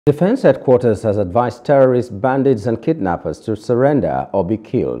Defense Headquarters has advised terrorists, bandits and kidnappers to surrender or be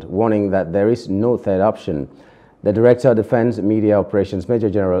killed, warning that there is no third option. The Director of Defense Media Operations, Major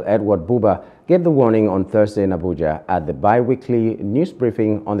General Edward Buba, gave the warning on Thursday in Abuja at the bi-weekly news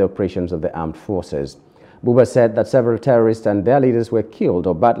briefing on the operations of the armed forces. Buba said that several terrorists and their leaders were killed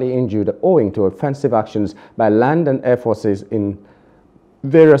or badly injured owing to offensive actions by land and air forces in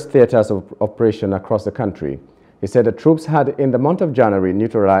various theaters of operation across the country. He said the troops had, in the month of January,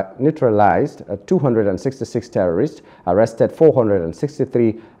 neutralized 266 terrorists, arrested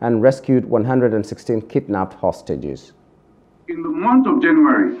 463, and rescued 116 kidnapped hostages. In the month of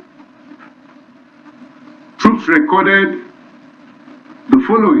January, troops recorded the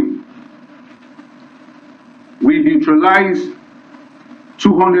following. We neutralized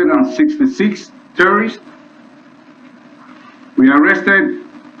 266 terrorists. We arrested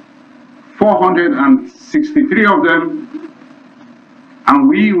 463 of them, and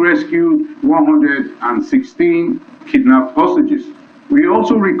we rescued 116 kidnapped hostages. We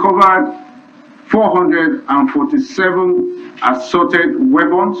also recovered 447 assorted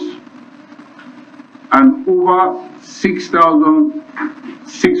weapons and over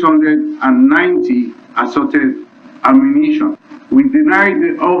 6,690 assorted ammunition. We denied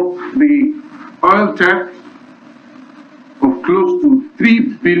the oil theft of close to 3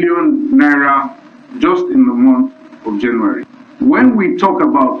 billion naira just in the month of January. When we talk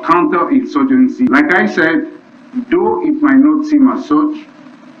about counterinsurgency, like I said, though it might not seem as such,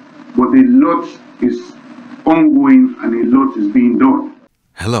 but a lot is ongoing and a lot is being done.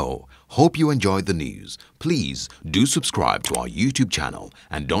 Hello, hope you enjoyed the news. Please do subscribe to our YouTube channel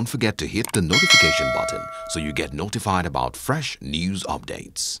and don't forget to hit the notification button so you get notified about fresh news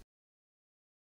updates.